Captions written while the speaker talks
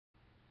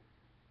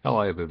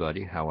Hello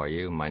everybody, how are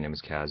you? My name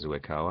is Kazuo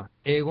Kawa.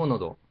 英語ノー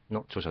ド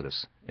の著者で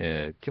す。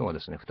今日はで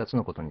すね、2つ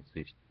のことにつ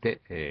い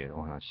て、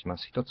お話ししま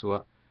す。1つ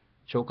は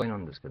紹介な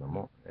んですけど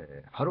も、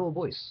ハロー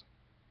ボイス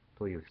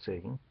という製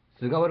品、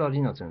菅原里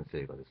奈先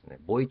生がですね、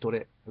ボイト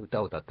レ、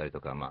歌を歌ったりと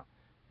か、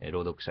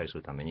朗読したりす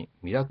るために、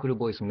ミラクル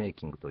ボイスメイ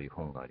キングという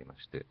本がありま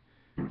して、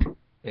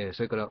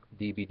それから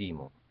DVD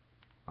も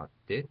あっ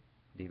て、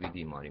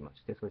DVD もありま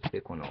して、そし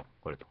てこ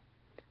れと、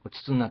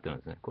筒になってるん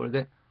ですね。これ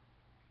で、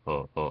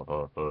そ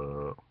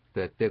う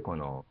やってこ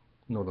の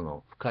喉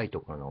の深いと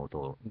ころの音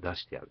を出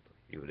してやる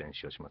という練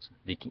習をします。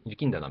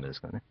力んだらダメで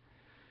すから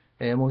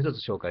ね。もう一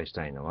つ紹介し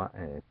たいのは、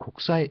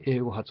国際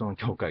英語発音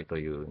協会と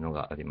いうの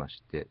がありま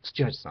して、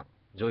土橋さん、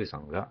ジョイさ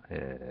んが、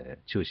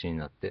中心に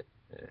なって、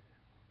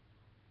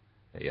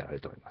やられ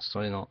ております。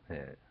それの、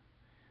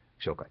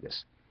紹介で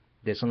す。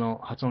で、その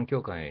発音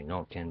協会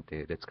の検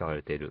定で使わ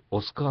れている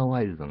オスカー・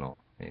ワイルドの、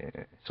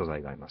素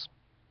材があります。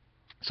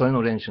それ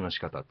の練習の仕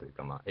方という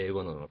か、英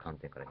語の観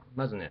点から、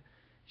まずね、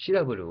シ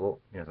ラブル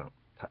を皆さん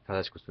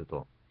正しくする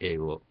と、英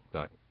語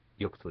が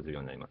よく通じる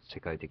ようになります。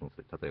世界的にす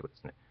る。例えばで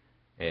すね、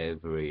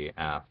Every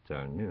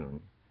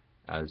afternoon,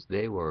 as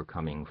they were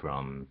coming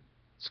from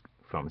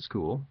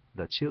school,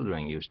 the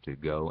children used to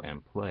go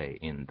and play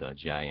in the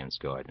giant's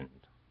garden.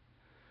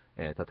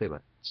 例え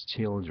ば、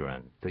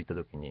children といった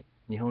ときに、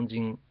日本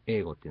人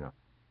英語っていうのは、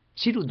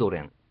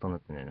children となっ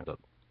てね、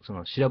そ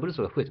のシラブル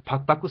数が増えて、パ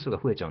ック数が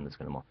増えちゃうんです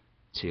けども、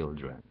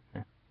children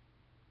ね。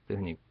という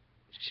ふうに、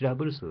シラ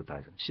ブル数を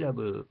大切に、シラ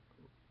ブル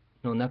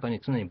の中に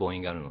常に母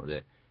音があるの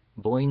で、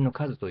母音の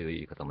数という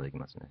言い方もでき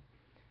ますね。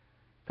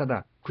た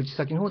だ、口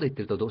先の方で言っ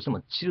てるとどうして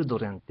もチルド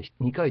レンって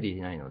2回で言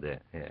えないの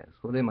で、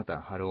それでま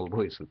たハロー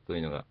ボイスとい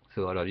うのが、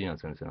菅原里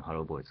奈先生のハ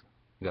ローボイス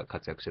が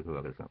活躍してくる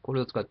わけですが、これ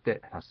を使っ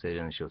て発声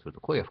練習をする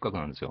と声が深く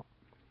なるんですよ。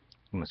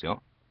いきます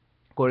よ。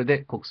これ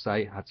で国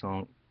際英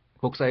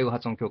語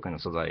発音協会の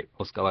素材、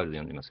オスカーワイルド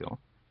読んでみますよ。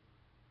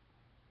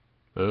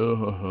っ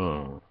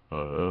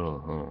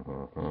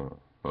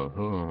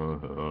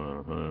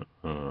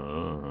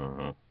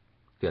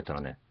てやったら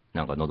ね、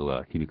なんか喉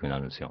が響くようにな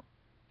るんですよ。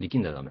力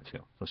んだらダメです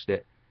よ。そし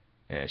て、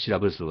シラ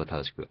ブル数が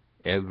正しく。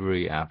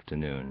Every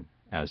afternoon,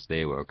 as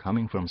they were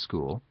coming from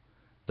school,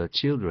 the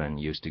children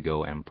used to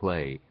go and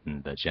play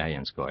in the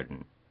giant's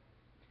garden.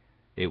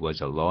 It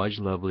was a large,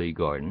 lovely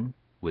garden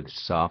with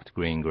soft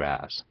green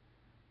grass.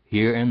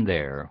 Here and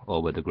there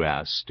over the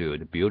grass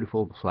stood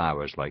beautiful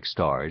flowers like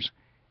stars,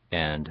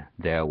 and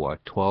there were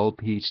 12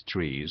 peach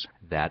trees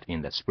that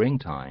in the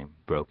springtime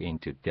broke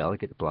into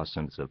delicate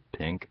blossoms of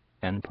pink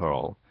and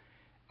pearl,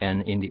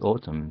 and in the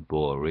autumn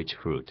bore rich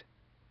fruit.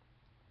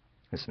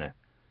 ですね。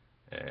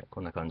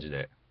こんな感じ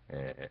で、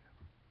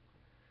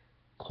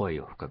声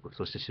を深く、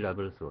そしてシラ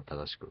ブル数を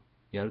正しく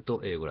やる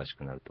と英語らし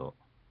くなると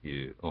い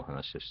うお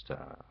話でし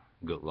た。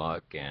Good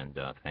luck and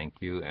thank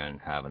you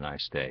and have a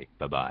nice day.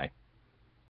 Bye bye.